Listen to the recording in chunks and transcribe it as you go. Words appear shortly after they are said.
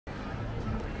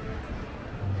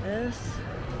This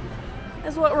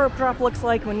is what rope drop looks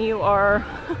like when you are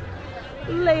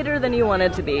later than you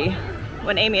wanted to be.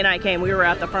 When Amy and I came, we were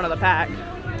at the front of the pack.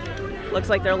 Looks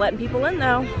like they're letting people in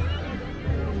now.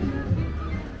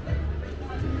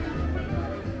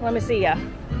 Let me see ya.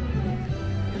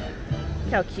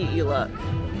 Look how cute you look.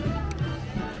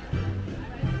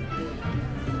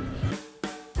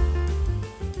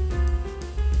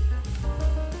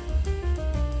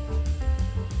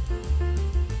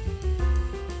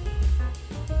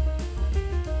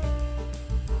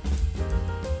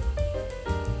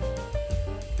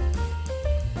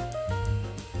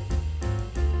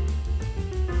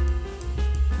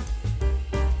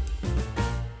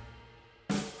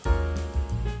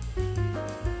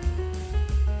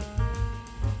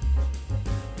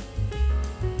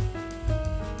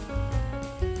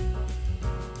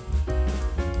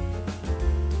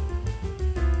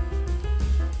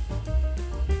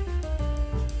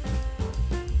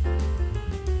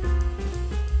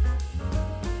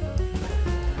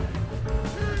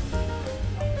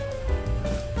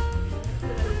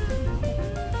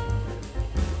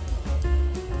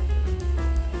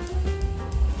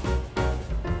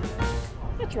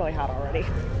 It's really hot already.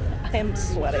 I am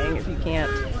sweating if you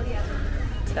can't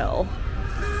tell.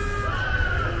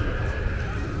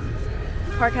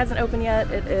 Park hasn't opened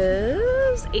yet. It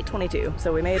is 8:22,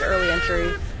 so we made early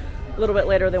entry a little bit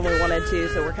later than we wanted to,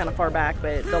 so we're kind of far back,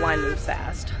 but the line moves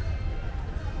fast.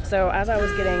 So as I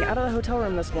was getting out of the hotel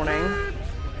room this morning,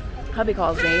 hubby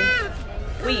calls me,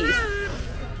 Louise.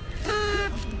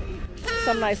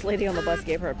 Some nice lady on the bus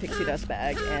gave her a pixie dust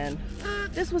bag, and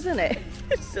this was in it.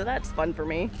 So that's fun for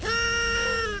me.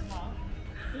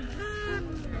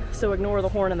 So ignore the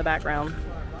horn in the background.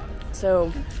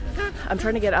 So I'm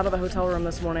trying to get out of the hotel room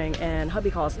this morning, and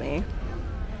hubby calls me.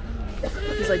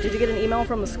 He's like, did you get an email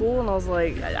from the school? And I was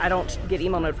like, I don't get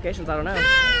email notifications, I don't know.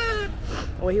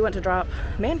 Well, he went to drop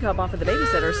Man Cub off at the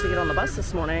babysitters to get on the bus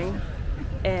this morning,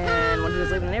 and when he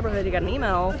was leaving the neighborhood, he got an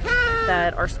email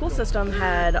that our school system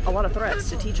had a lot of threats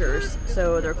to teachers,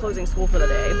 so they're closing school for the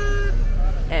day,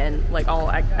 and like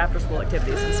all after school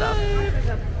activities and stuff.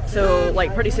 So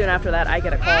like pretty soon after that, I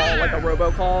get a call, like a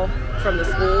robocall from the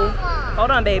school.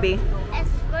 Hold on, baby. A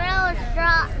squirrel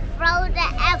throw the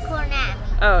acorn at me.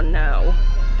 Oh no.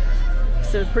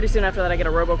 So pretty soon after that, I get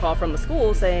a robocall from the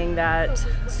school saying that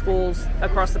schools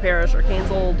across the parish are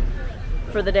canceled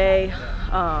for the day.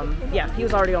 Yeah, he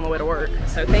was already on the way to work.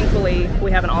 So thankfully,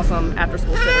 we have an awesome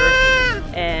after-school sitter.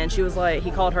 And she was like,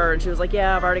 he called her and she was like,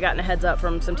 yeah, I've already gotten a heads up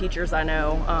from some teachers I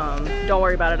know. Don't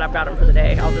worry about it, I've got them for the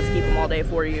day. I'll just keep them all day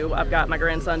for you. I've got my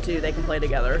grandson too, they can play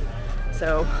together.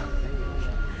 So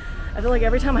I feel like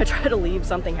every time I try to leave,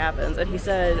 something happens. And he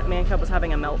said Man Cub was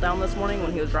having a meltdown this morning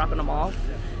when he was dropping him off,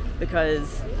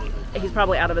 because he's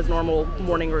probably out of his normal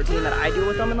morning routine that I do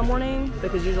with him in the morning,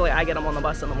 because usually I get him on the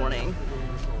bus in the morning.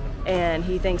 And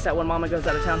he thinks that when Mama goes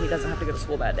out of town, he doesn't have to go to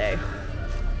school that day.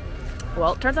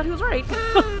 Well, it turns out he was right.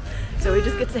 So he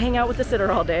just gets to hang out with the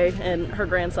sitter all day and her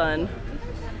grandson.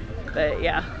 But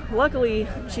yeah, luckily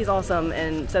she's awesome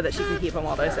and said that she can keep him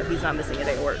all day, so he's not missing a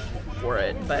day of work for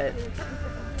it. But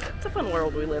it's a fun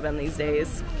world we live in these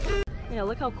days. You know,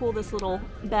 look how cool this little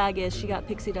bag is. She got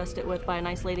pixie dusted with by a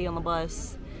nice lady on the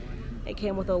bus. It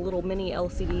came with a little mini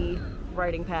LCD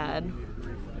writing pad.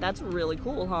 That's really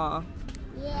cool, huh?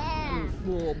 Yeah. A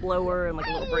little blower and like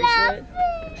a little bracelet.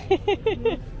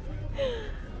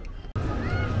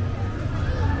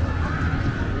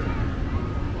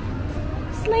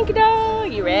 Slinky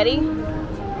Dog, you ready?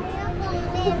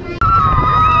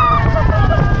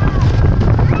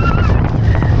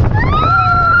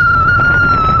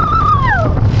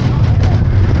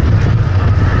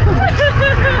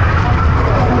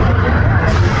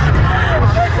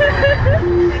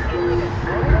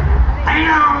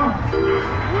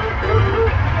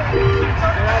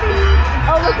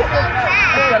 Oh, look at this.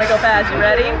 It's gonna go fast. You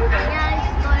ready? Yeah,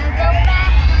 it's gonna go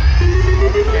fast.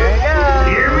 Here we go.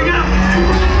 Here we go.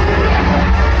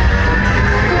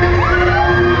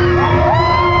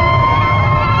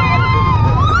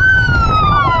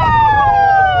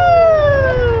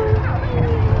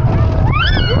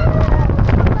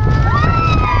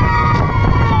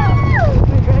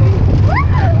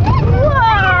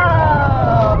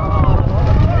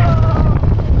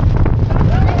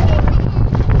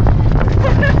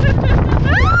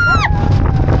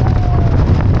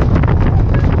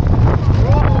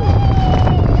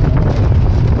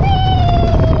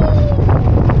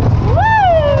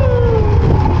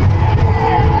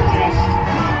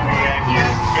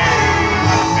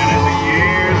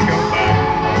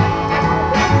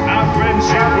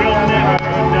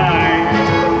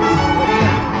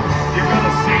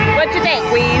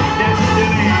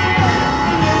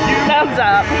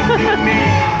 up.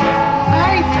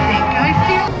 I think I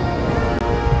feel.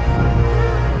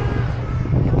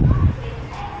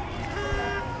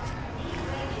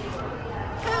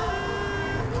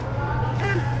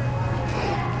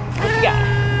 What you got?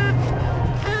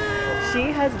 She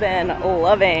has been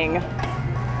loving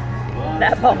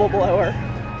that bubble blower.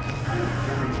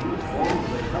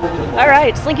 All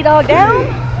right, Slinky Dog down.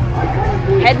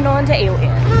 Heading on to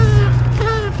Aliens.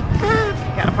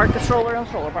 Gotta park the stroller on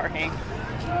stroller parking.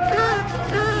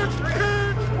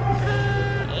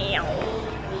 Ew.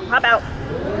 Hop out.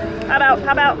 Hop out,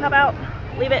 hop out, hop out.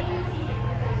 Leave it.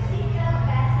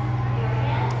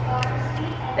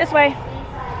 This way.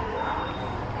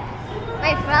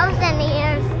 My frozen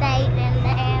ears stayed in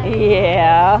there.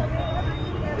 Yeah.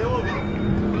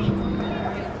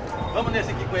 Vamos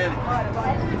nesse aqui com ele.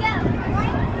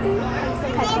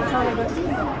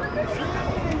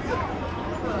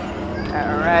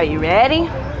 All right, you ready?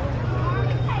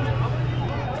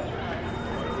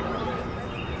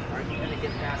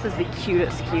 This is the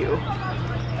cutest queue.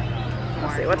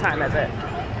 Let's see, what time is it?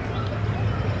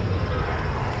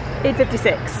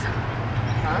 8:56.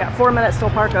 Got 4 minutes till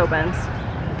park opens.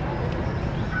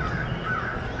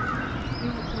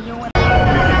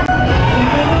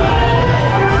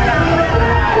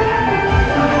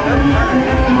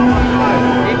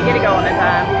 Didn't get it going in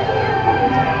time.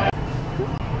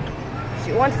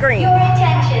 She wants green. Your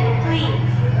attention, please.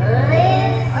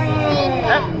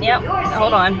 Yep,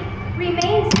 hold on.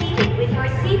 Remain seated with your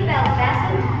seatbelt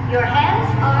fastened, your hands,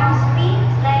 arms, feet,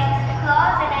 legs,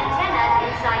 claws, and antenna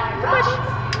inside your body,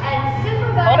 and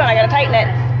supervise. Hold on, I gotta tighten it.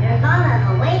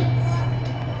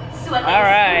 All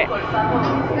right.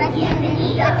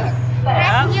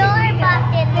 Press your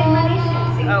button.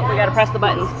 Oh, we gotta press the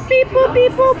buttons. Beep boop,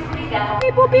 beep boop.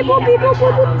 Beep boop, beep boop, beep boop,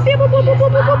 boop, boop. Beep boop, boop, boop,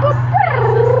 boop, boop, boop.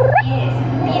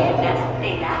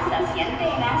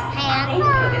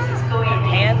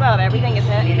 Hands up, everything is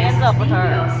hands up with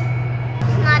her.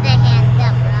 It's not a hands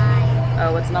up ride.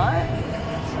 Oh, it's not?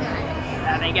 It's not.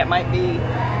 I think it might be.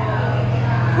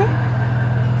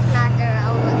 It's not a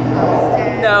roller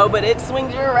coaster. No, but it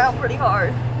swings you around pretty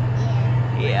hard.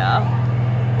 Yeah.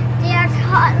 Yeah. There's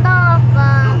hot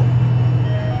lava.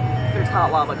 There's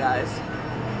hot lava, guys.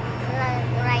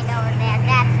 Right over there.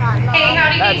 That's hot lava. Hey,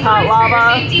 howdy, That's gatekeepers. hot lava. For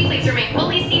your safety, please remain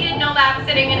fully seated, no lap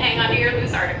sitting, and hang on to your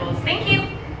loose articles. Thank you.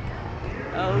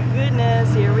 Oh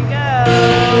goodness, here we go.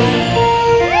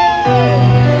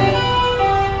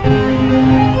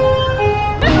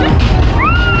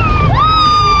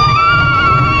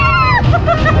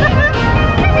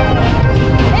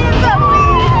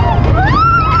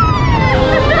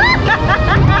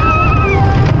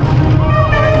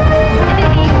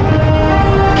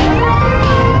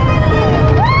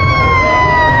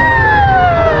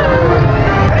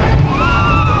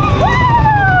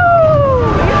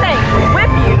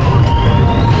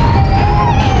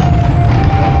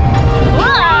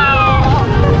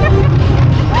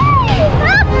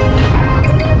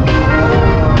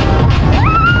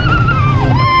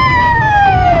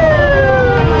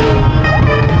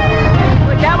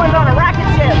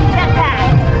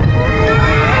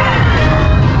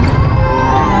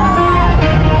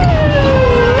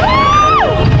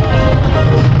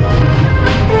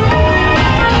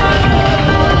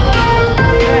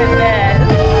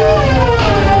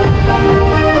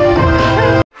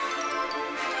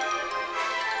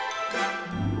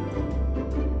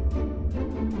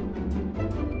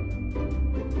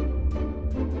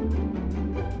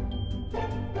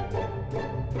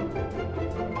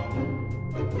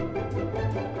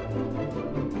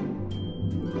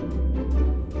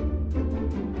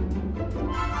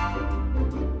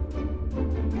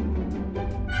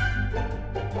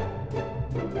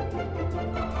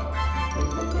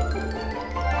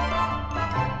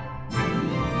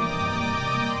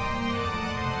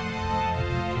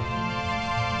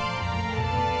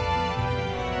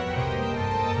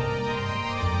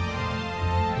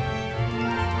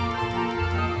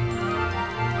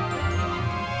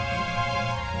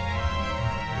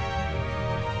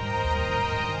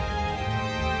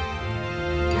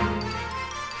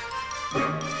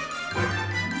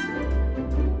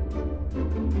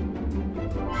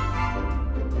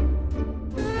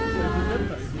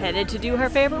 Headed to do her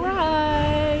favorite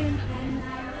ride.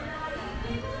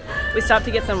 We stopped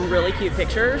to get some really cute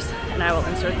pictures, and I will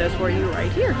insert those for you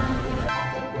right here.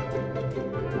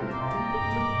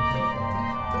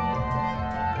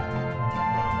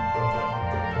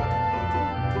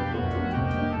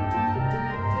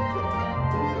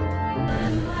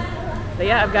 But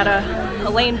yeah, I've got a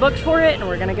lane booked for it, and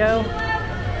we're gonna go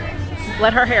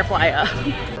let her hair fly up.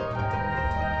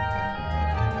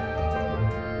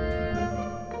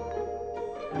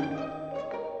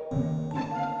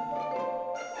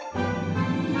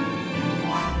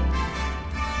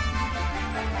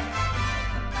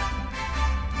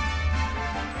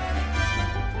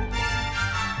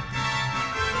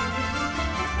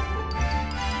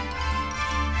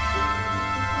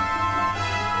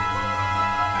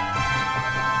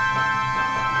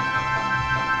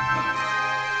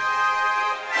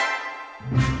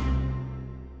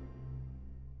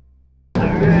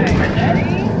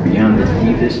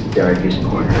 deepest, darkest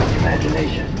corner of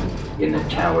imagination, in the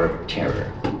Tower of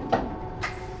Terror.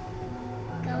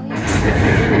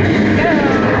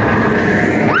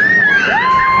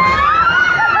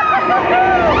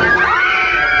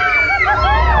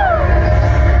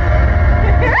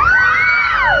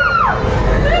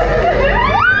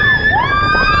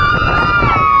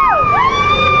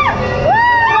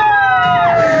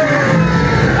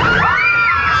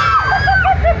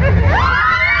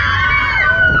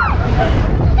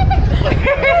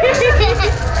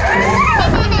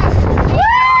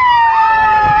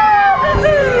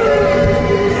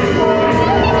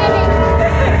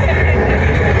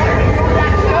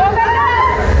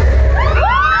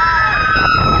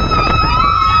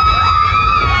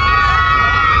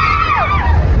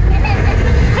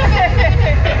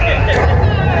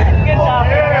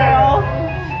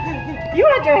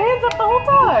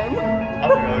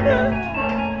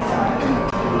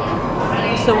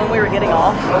 So when we were getting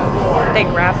off, they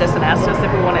grabbed us and asked us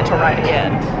if we wanted to ride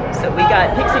again. So we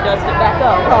got pixie dusted back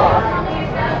up, huh?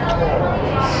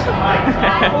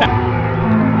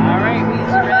 Alright,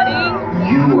 we's ready.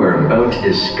 You are about to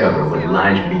discover what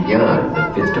lies beyond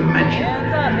the fifth dimension,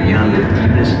 beyond the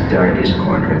deepest, darkest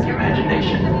corner of your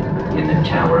imagination, in the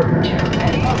Tower of Terror.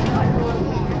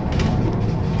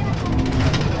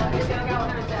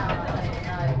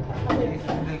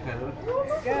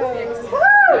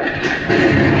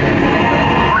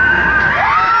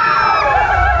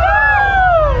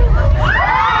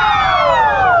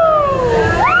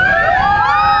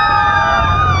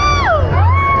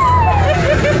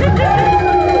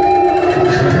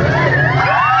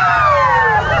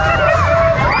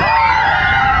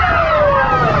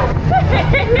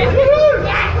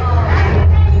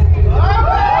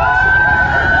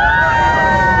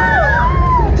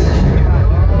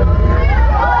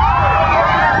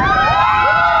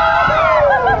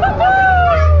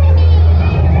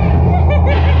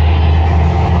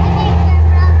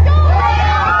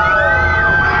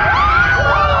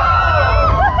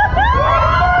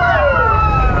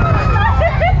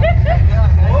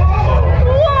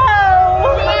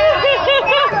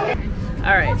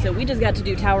 We just got to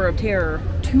do Tower of Terror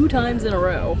 2 times in a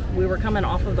row. We were coming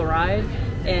off of the ride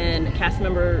and a cast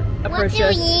member approached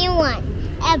us. What do you want?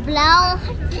 A blow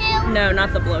too? No,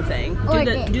 not the blow thing.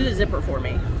 Do the zipper for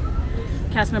me.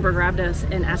 Cast member grabbed us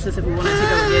and asked us if we wanted to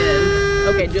go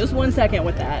again. Okay, just 1 second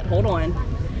with that. Hold on.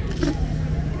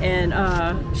 And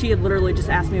she had literally just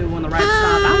asked me when the ride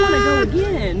stopped, I want to go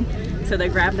again. So they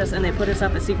grabbed us and they put us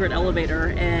up a secret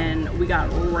elevator and we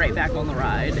got right back on the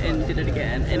ride and did it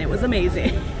again. And it was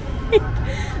amazing.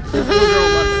 This little girl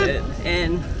loves it,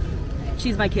 and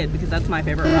she's my kid because that's my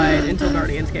favorite ride until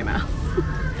Guardians came out.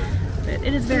 But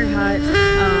it is very hot.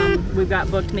 We've got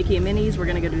booked Mickey and Minnie's. We're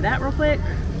gonna go do that real quick,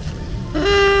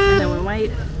 and then we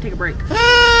might take a break.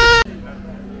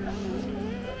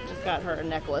 Just got her a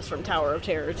necklace from Tower of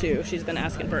Terror too. She's been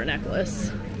asking for a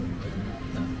necklace.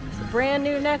 It's a brand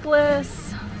new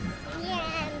necklace.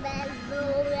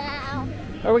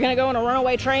 Are we gonna go on a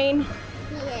runaway train?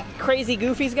 Yeah. Crazy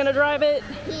Goofy's gonna drive it?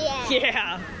 Yeah.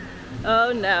 Yeah.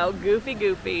 Oh no,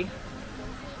 Goofy.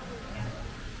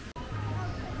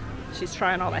 She's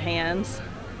trying all the hands.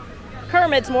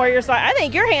 Kermit's more your size. I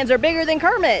think your hands are bigger than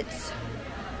Kermit's.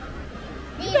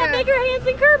 You got bigger hands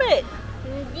than Kermit.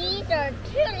 These are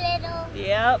too little.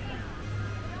 Yep.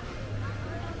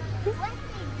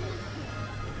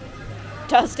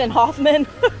 Dustin Hoffman.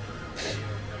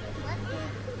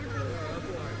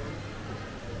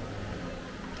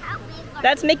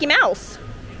 That's Mickey Mouse.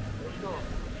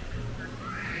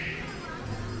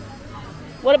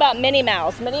 What about Minnie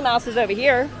Mouse? Minnie Mouse is over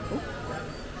here.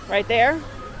 Right there.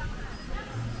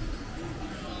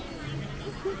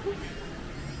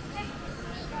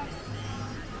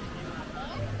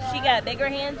 She got bigger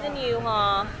hands than you,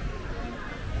 huh?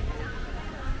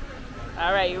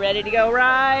 All right, you ready to go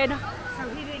ride? Nothing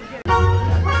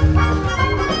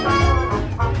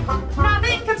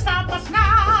can stop us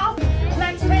now.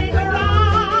 Let's take a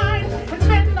ride and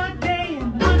spend the day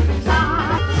in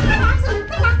countryside.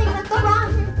 Absolutely nothing but the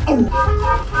run.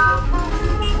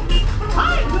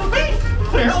 Hi, Goofy.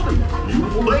 Well,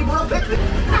 beautiful day for a picnic.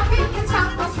 Nothing can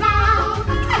stop us now. I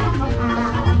don't know how.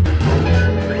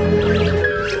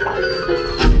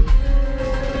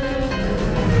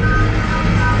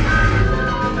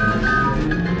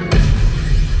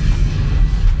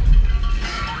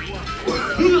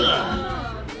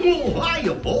 Oh,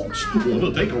 hiya, folks. Want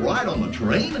to take a ride on the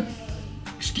train?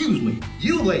 Excuse me,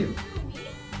 you there.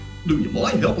 Do you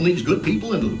mind helping these good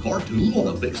people into the cartoon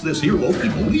while I fix this here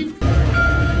locomotive?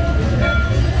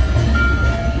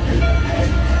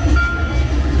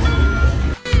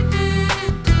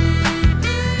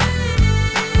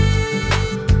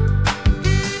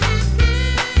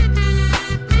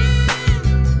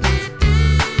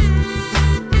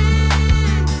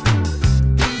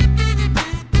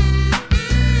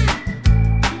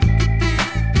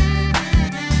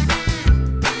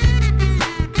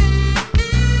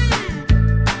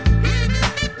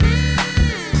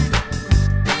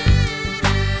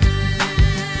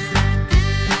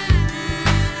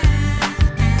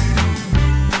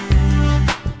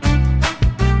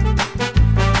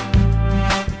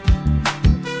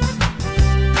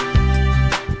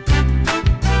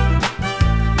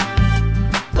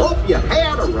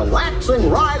 relaxing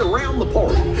ride around the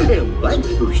park. And thanks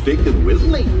for sticking with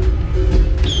me.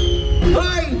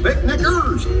 Hey,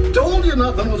 picnickers! Told you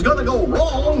nothing was gonna go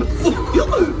wrong.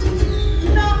 Nothing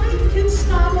can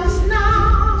stop us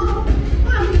now.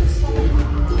 I'm so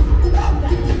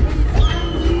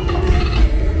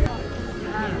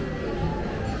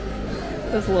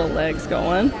Those little legs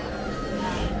going.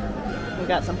 We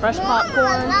got some fresh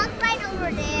popcorn. Look right over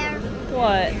there.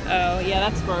 What? Oh, yeah,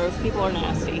 that's gross. People are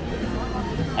nasty.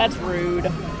 That's rude.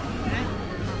 It's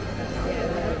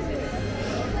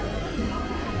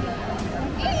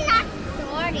not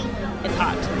sorting. It's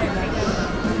hot.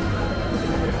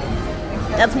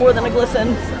 That's more than a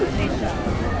glisten.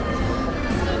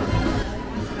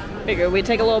 Figure we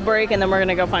take a little break and then we're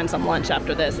gonna go find some lunch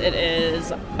after this. It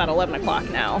is about 11 o'clock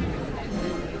now.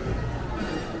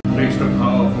 Placed a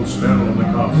powerful spell on the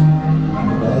castle,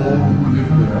 and all who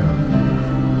lived there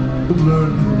would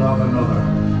learn to love another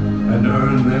and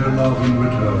earn their love in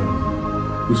return.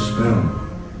 The spell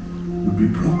would be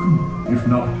broken. If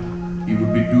not, he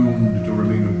would be doomed to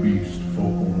remain a beast for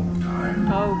all time.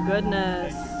 Oh,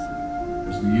 goodness.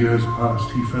 As the years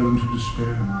passed, he fell into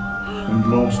despair and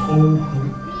lost all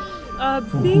hope.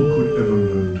 For who could ever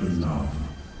learn to love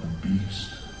a beast?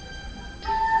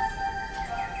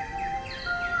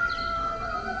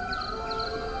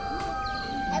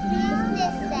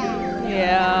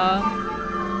 Yeah.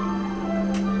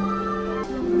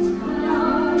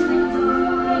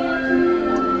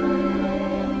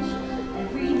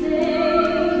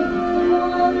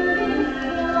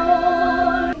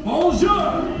 Bonjour!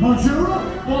 Bonjour!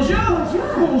 Bonjour!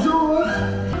 Bonjour!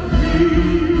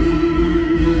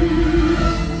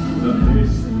 The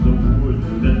mist, the wood,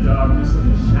 the darkness, and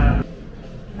the shadow.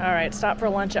 All right, stop for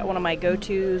lunch at one of my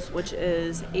go-tos, which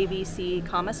is ABC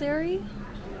Commissary.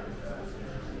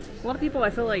 A lot of people I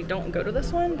feel like don't go to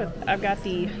this one, but I've got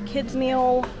the kids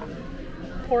meal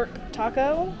pork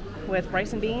taco with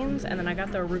rice and beans, and then I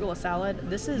got the arugula salad.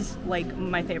 This is like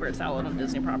my favorite salad on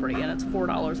Disney property, and it's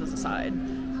 $4 as a side.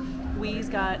 We's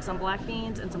got some black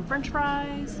beans and some french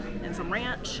fries and some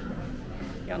ranch.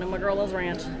 Y'all know my girl loves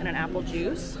ranch, and an apple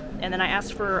juice. And then I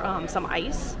asked for some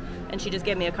ice, and she just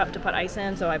gave me a cup to put ice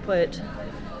in, so I put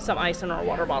some ice in our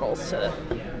water bottles to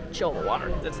chill the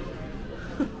water.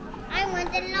 I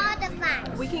want a lot of ice.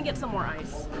 We can get some more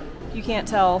ice. You can't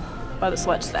tell by the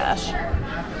sweat stash.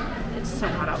 It's so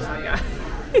hot outside,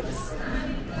 guys.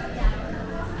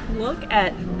 Look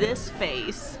at this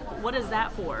face. What is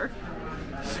that for?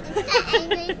 The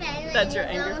angry face. That's your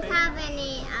angry don't face. have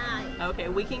any eyes. Okay,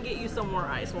 we can get you some more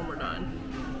ice when we're done.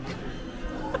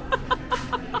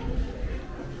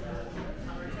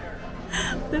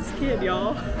 This kid,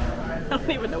 y'all. I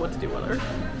don't even know what to do with her.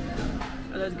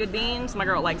 Are those good beans? My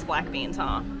girl likes black beans,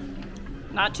 huh?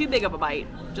 Not too big of a bite,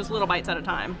 just little bites at a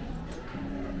time.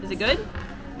 Is it good?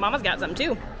 Mama's got some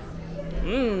too.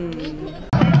 Mmm.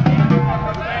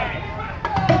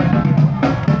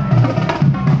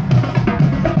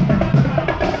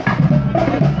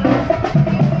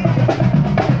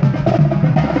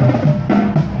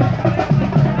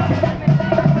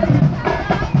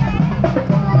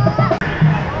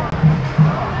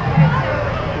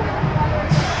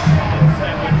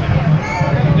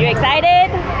 You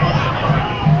excited?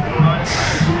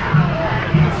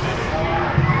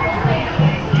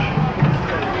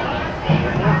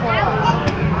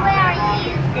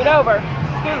 Scoot over.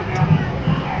 Scoot.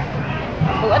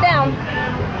 Pull it down.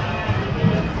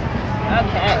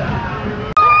 Okay.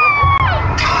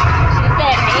 She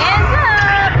said hands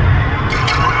up.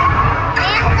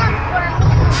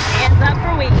 Hands up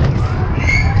for Weez.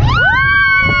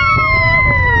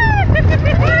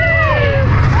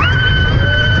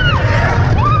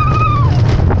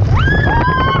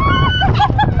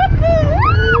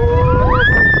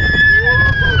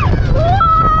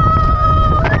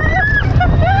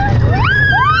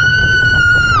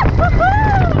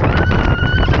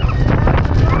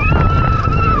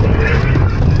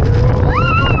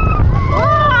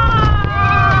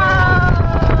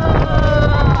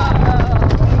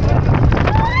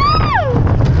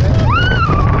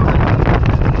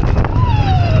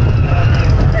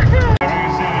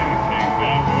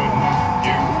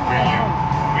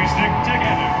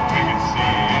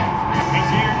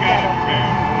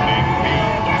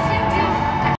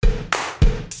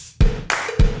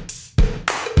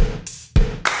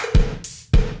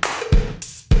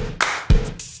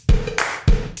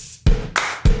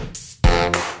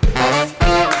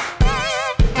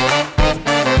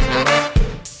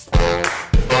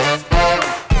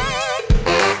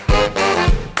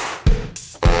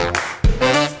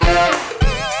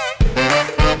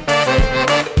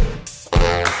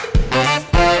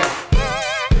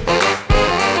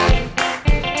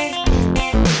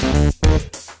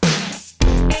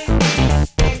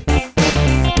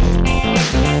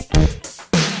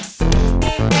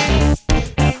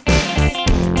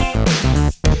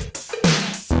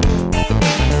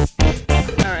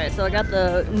 got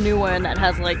the new one that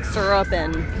has like syrup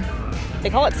and they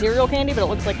call it cereal candy, but it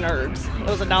looks like Nerds. It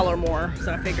was $1 more,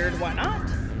 so I figured why not?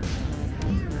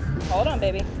 Hold on,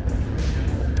 baby.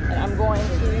 And I'm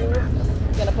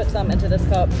gonna put some into this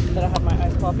cup that I have my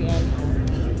iced coffee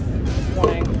in this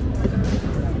morning.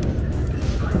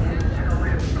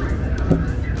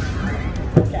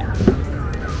 Okay.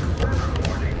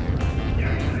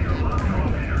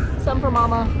 Some for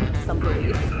Mama, some for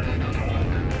Eve.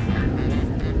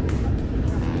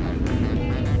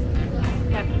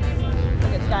 Okay.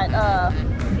 Look, it's got a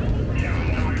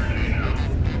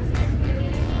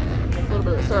little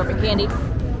bit of syrup and candy.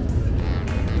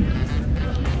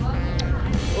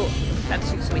 Oh,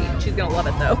 that's too sweet. She's gonna love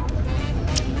it though.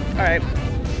 Alright.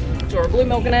 So we're blue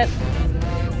milking it.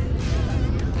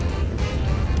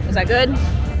 Is that good?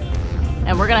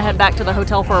 And we're gonna head back to the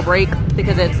hotel for a break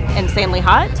because it's insanely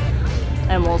hot.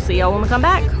 And we'll see y'all when we come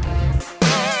back.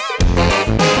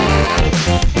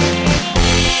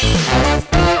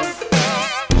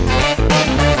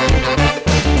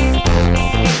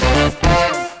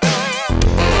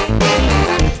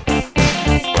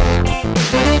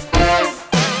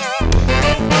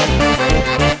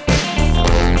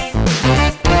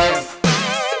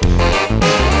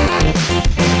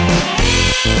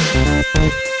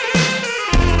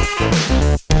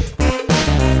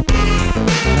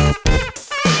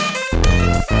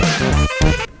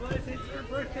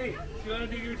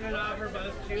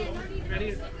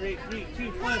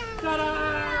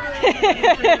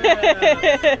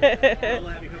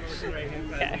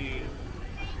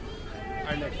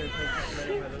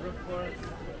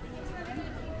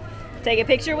 Take a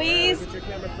picture, Weeze. Get your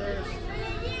camera first.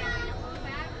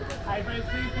 Hi, friends,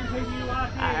 please continue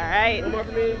walking. All right. One more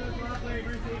for me.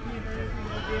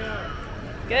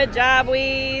 Good job,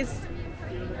 Weeze.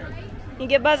 You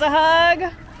give Buzz a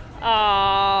hug.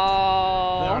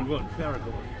 Aww. Very good. Very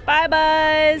good. Bye,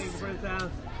 Buzz.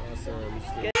 Awesome.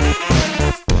 Good.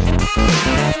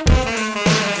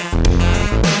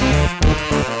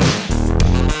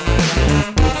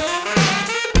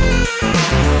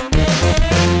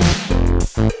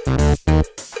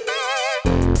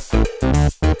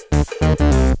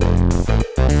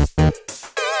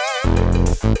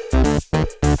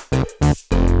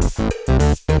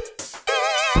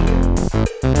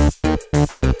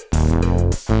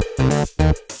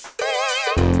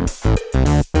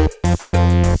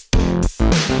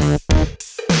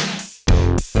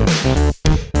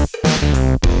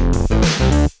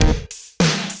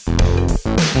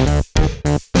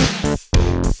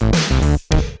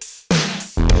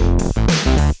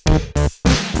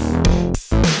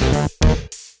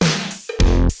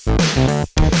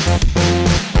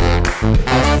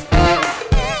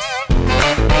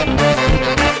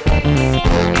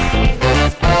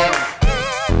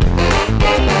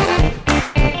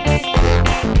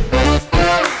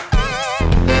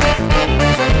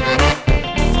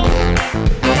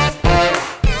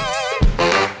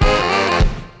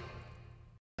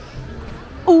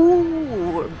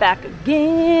 Back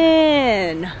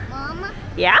again. Mama?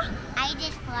 Yeah? I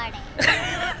just farted.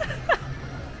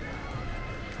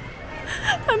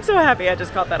 I'm so happy I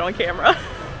just caught that on camera.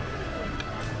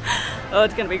 Oh,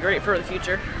 it's gonna be great for the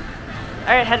future.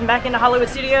 All right, heading back into Hollywood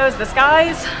Studios. The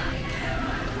skies,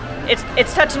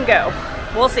 it's touch and go.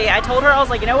 We'll see. I told her, I was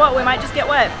like, you know what, we might just get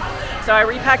wet. So I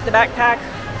repacked the backpack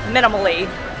minimally,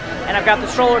 and I've got the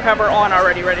stroller cover on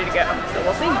already, ready to go. So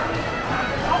we'll see.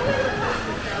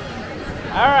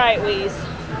 All right, Weeze.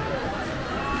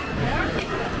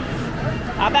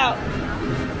 How about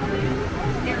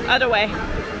other way?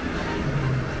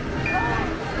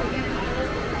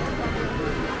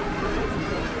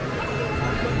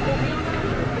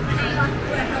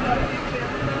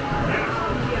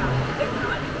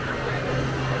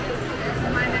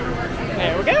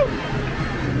 There we go.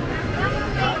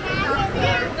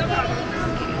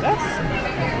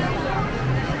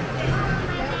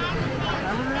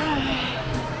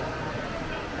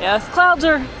 Yes, clouds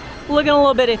are looking a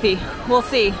little bit iffy. We'll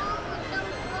see.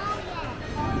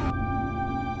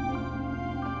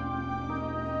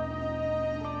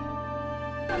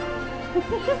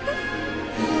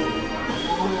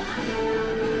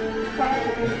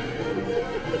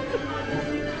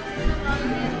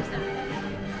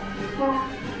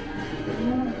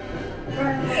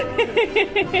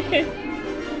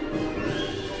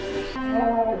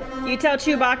 You tell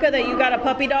Chewbacca that you got a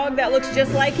puppy dog that looks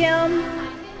just like him?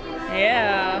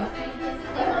 Yeah.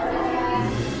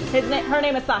 Her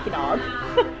name is Saki Dog.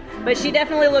 But she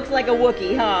definitely looks like a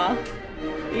Wookiee, huh?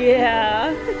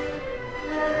 Yeah.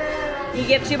 You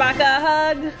give Chewbacca a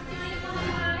hug?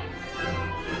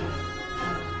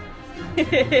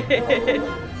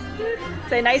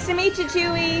 Say nice to meet you,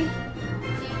 Chewy.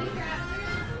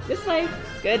 This way.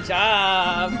 Good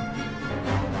job.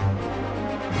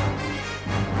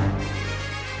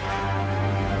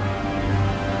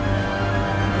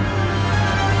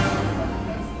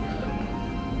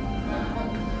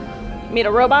 Meet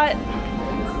a robot.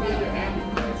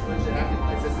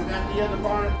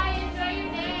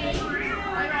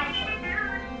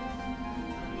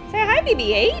 Say hi,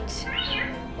 BB-8.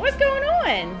 What's going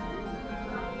on?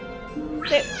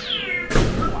 Say,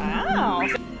 wow.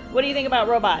 What do you think about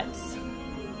robots?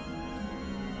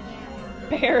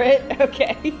 Parrot?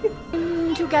 Okay.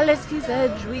 To Galaxy's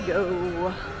Edge we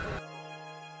go.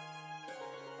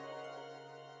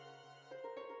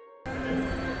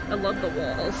 I love the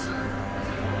walls.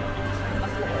 The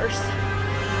floors.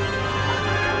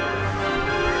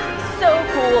 So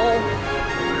cool.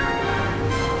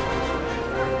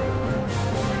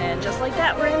 And just like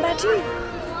that, we're in Batu.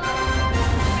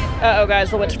 Uh-oh, guys,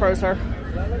 the witch froze her.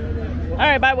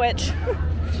 Alright, bye, witch.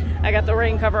 I got the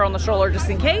rain cover on the stroller just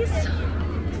in case.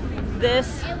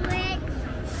 This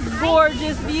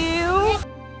gorgeous view.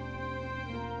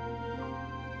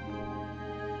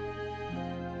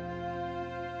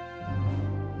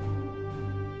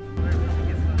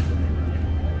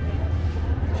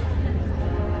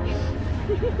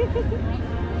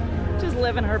 Just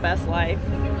living her best life.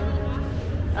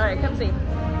 All right, come see.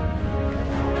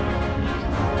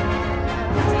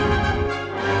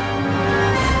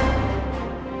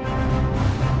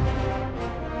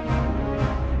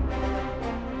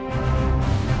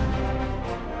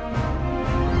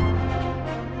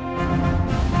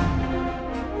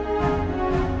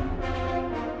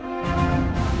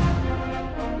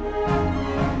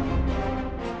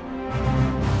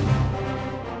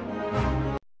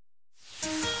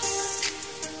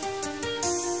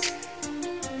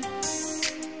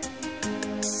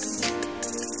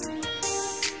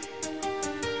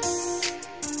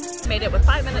 Made it with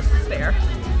 5 minutes to spare.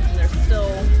 And there's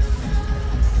still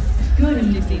good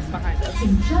empty seats behind us.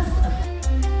 In just a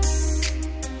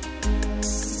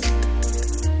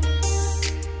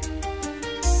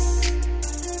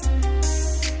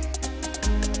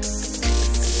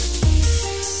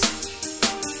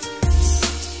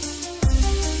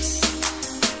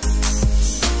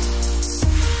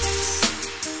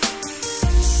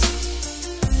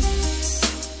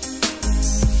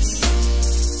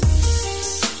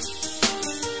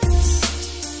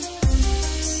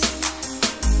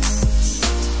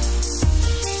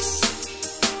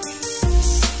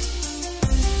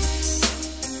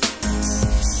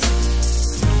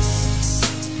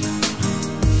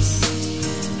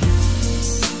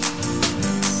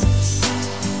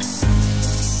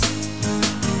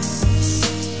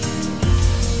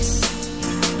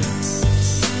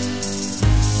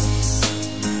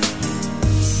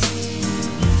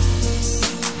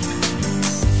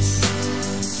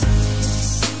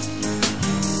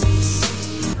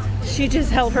She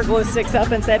just held her glow sticks up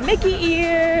and said, Mickey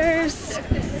ears!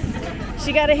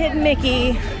 She got a hidden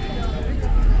Mickey.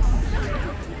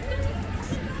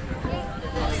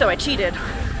 So I cheated.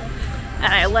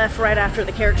 And I left right after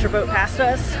the character boat passed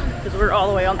us, because we were all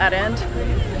the way on that end,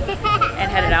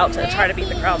 and headed out to try to beat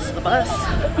the crowds to the bus.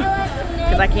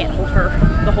 Because I can't hold her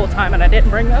the whole time, and I didn't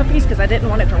bring the uppies because I didn't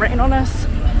want it to rain on us.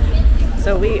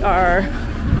 So we are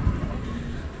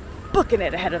booking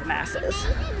it ahead of the masses.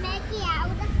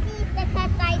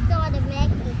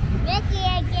 Mickey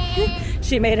again.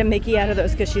 She made a Mickey out of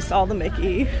those because she saw the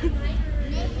Mickey.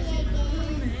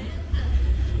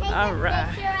 All right.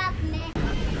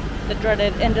 The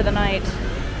dreaded end of the night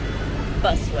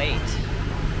bus wait.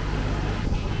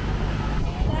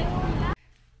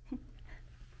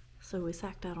 So we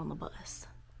sacked out on the bus.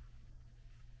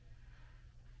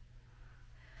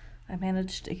 I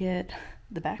managed to get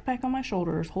the backpack on my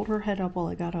shoulders, hold her head up while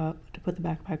I got up to put the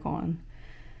backpack on,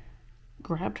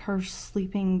 grabbed her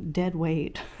sleeping dead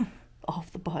weight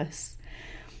off the bus,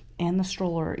 and the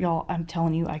stroller. Y'all, I'm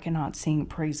telling you, I cannot sing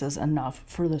praises enough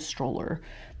for this stroller,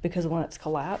 because when it's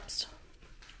collapsed,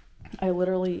 I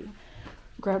literally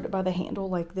grabbed it by the handle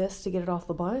like this to get it off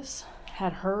the bus,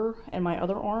 had her and my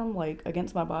other arm like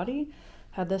against my body,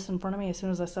 had this in front of me as soon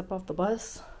as I stepped off the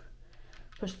bus,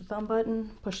 pushed the thumb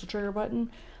button, pushed the trigger button,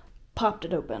 popped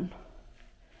it open,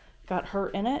 got her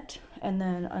in it, and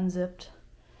then unzipped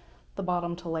the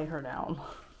bottom to lay her down.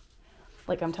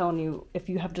 Like, I'm telling you, if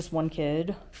you have just one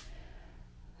kid,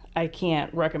 I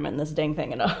can't recommend this dang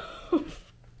thing enough.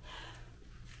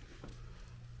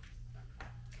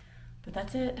 But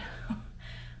that's it.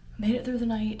 Made it through the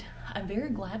night. I'm very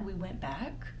glad we went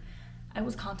back. I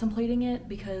was contemplating it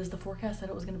because the forecast said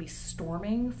it was going to be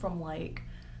storming from like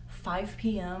 5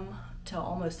 p.m. to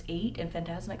almost 8, and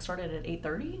Fantasmic started at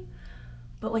 8:30.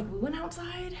 But like we went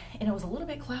outside and it was a little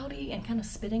bit cloudy and kind of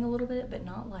spitting a little bit, but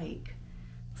not like,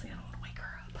 let's see, I don't want to wake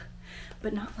her up,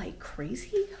 but not like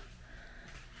crazy.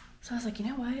 So I was like, you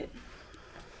know what?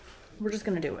 We're just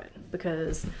gonna do it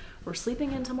because we're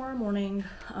sleeping in tomorrow morning.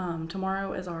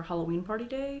 Tomorrow is our Halloween party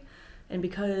day. And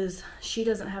because she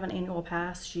doesn't have an annual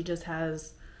pass, she just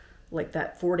has like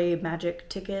that 4-day magic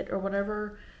ticket or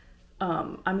whatever.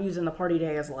 I'm using the party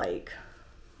day as like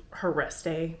her rest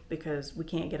day because we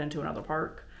can't get into another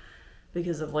park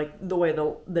because of like the way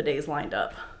the days lined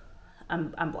up.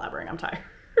 I'm blabbering, I'm tired.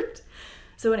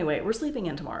 So anyway, we're sleeping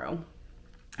in tomorrow.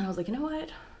 And I was like, you know what?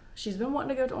 She's been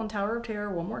wanting to go on Tower of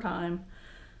Terror one more time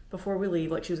before we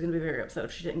leave. Like she was gonna be very upset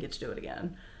if she didn't get to do it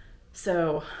again.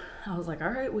 So I was like, all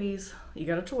right, Weeze, you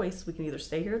got a choice. We can either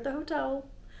stay here at the hotel,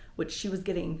 which she was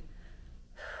getting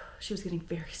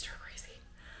very stir crazy.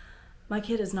 My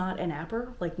kid is not a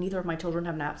napper. Like neither of my children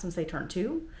have napped since they turned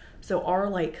 2. So our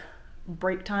like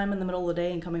break time in the middle of the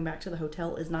day and coming back to the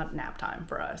hotel is not nap time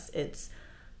for us. It's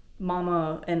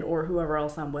mama and or whoever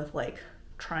else I'm with like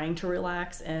trying to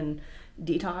relax and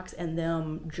detox and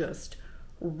them just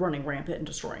running rampant and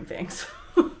destroying things.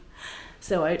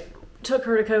 So I took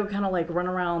her to go kind of like run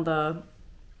around the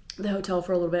hotel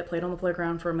for a little bit, played on the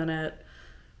playground for a minute,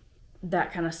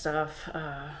 that kind of stuff.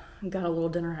 Got a little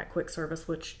dinner at quick service,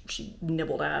 which she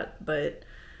nibbled at, but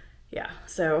yeah.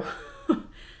 So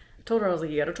told her, I was like,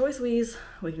 you got a choice, Weeze.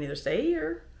 We can either stay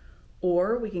here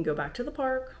or we can go back to the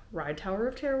park, ride Tower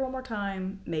of Terror one more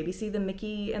time, maybe see the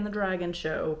Mickey and the Dragon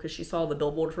show, because she saw the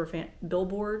billboard for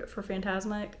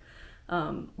Fantasmic,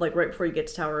 like right before you get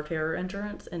to Tower of Terror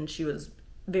entrance, and she was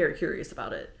very curious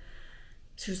about it.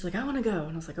 She was like, I want to go.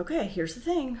 And I was like, okay, here's the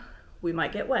thing. We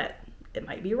might get wet. It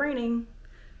might be raining.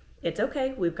 It's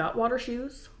okay. We've got water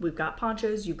shoes. We've got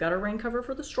ponchos. You've got a rain cover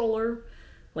for the stroller.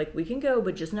 Like, we can go,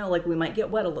 but just know, like, we might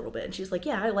get wet a little bit. And she's like,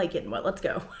 yeah, I like getting wet. Let's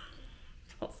go.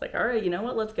 I was like, all right, you know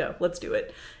what? Let's go. Let's do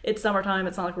it. It's summertime.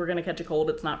 It's not like we're going to catch a cold.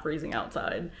 It's not freezing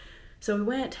outside. So we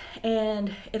went,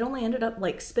 and it only ended up,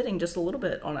 like, spitting just a little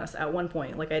bit on us at one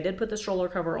point. Like, I did put the stroller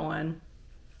cover on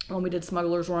when we did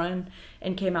Smuggler's Run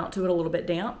and came out to it a little bit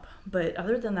damp. But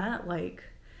other than that, like,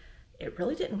 it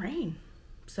really didn't rain.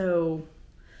 So,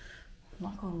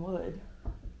 knock on wood.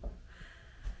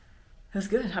 It was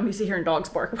good. I'm used to hearing dogs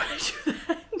bark when I do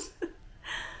that.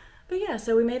 But yeah,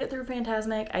 so we made it through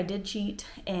Fantasmic. I did cheat,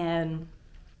 and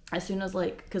as soon as,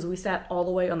 like, because we sat all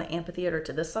the way on the amphitheater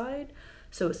to this side,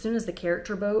 so as soon as the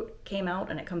character boat came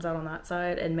out and it comes out on that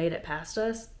side and made it past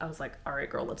us, I was like, all right,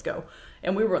 girl, let's go.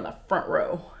 And we were in the front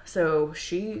row. So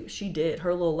she did.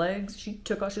 Her little legs, she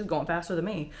took off. She was going faster than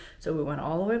me. So we went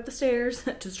all the way up the stairs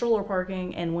to stroller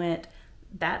parking and went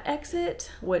that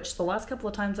exit, which the last couple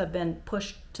of times I've been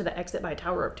pushed to the exit by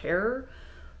Tower of Terror,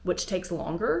 which takes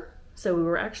longer. So we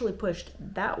were actually pushed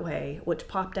that way, which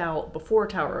popped out before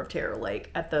Tower of Terror, like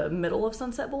at the middle of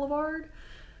Sunset Boulevard.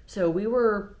 So we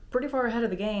were pretty far ahead of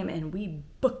the game, and we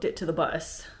booked it to the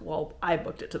bus. Well, I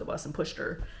booked it to the bus and pushed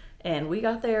her. And we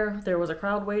got there. There was a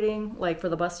crowd waiting, like, for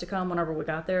the bus to come whenever we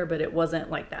got there, but it wasn't,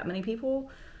 like, that many people.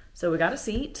 So we got a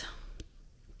seat.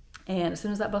 And as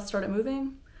soon as that bus started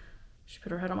moving, she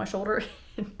put her head on my shoulder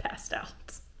and passed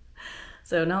out.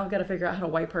 So now I've got to figure out how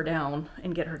to wipe her down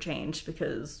and get her changed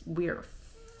because we are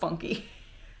funky.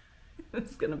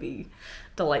 It's going to be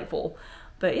delightful.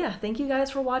 But yeah, thank you guys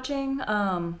for watching.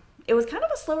 It was kind of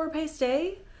a slower paced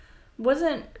day.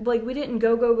 Wasn't like we didn't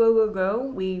go.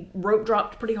 We rope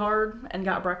dropped pretty hard and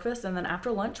got breakfast, and then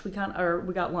after lunch we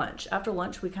got lunch. After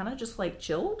lunch we kind of just like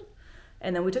chilled,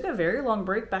 and then we took a very long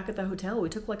break back at the hotel. We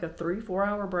took like a 3-4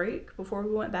 hour break before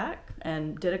we went back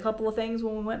and did a couple of things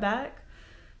when we went back.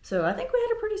 So I think we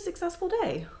had a pretty successful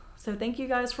day. So thank you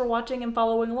guys for watching and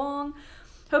following along.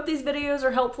 Hope these videos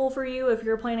are helpful for you if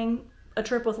you're planning a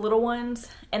trip with little ones.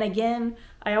 And again,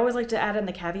 I always like to add in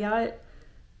the caveat,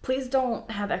 please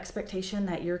don't have expectation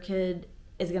that your kid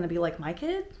is going to be like my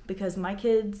kid, because my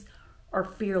kids are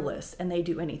fearless and they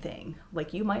do anything.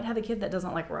 Like, you might have a kid that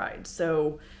doesn't like rides.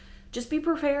 So just be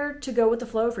prepared to go with the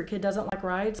flow. If your kid doesn't like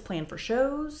rides, plan for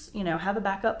shows, you know, have a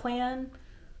backup plan.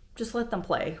 Just let them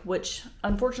play, which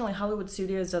unfortunately Hollywood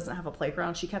Studios doesn't have a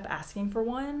playground. She kept asking for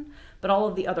one, but all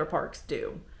of the other parks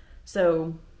do.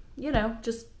 So, you know,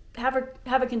 just have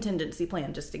a contingency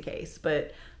plan just in case.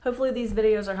 But hopefully these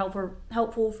videos are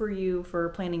helpful for you for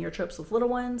planning your trips with little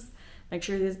ones. Make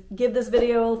sure you give this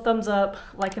video a thumbs up,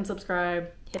 like and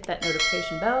subscribe, hit that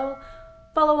notification bell,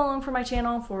 follow along for my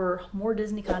channel for more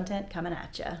Disney content coming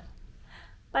at ya.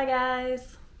 Bye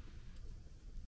guys.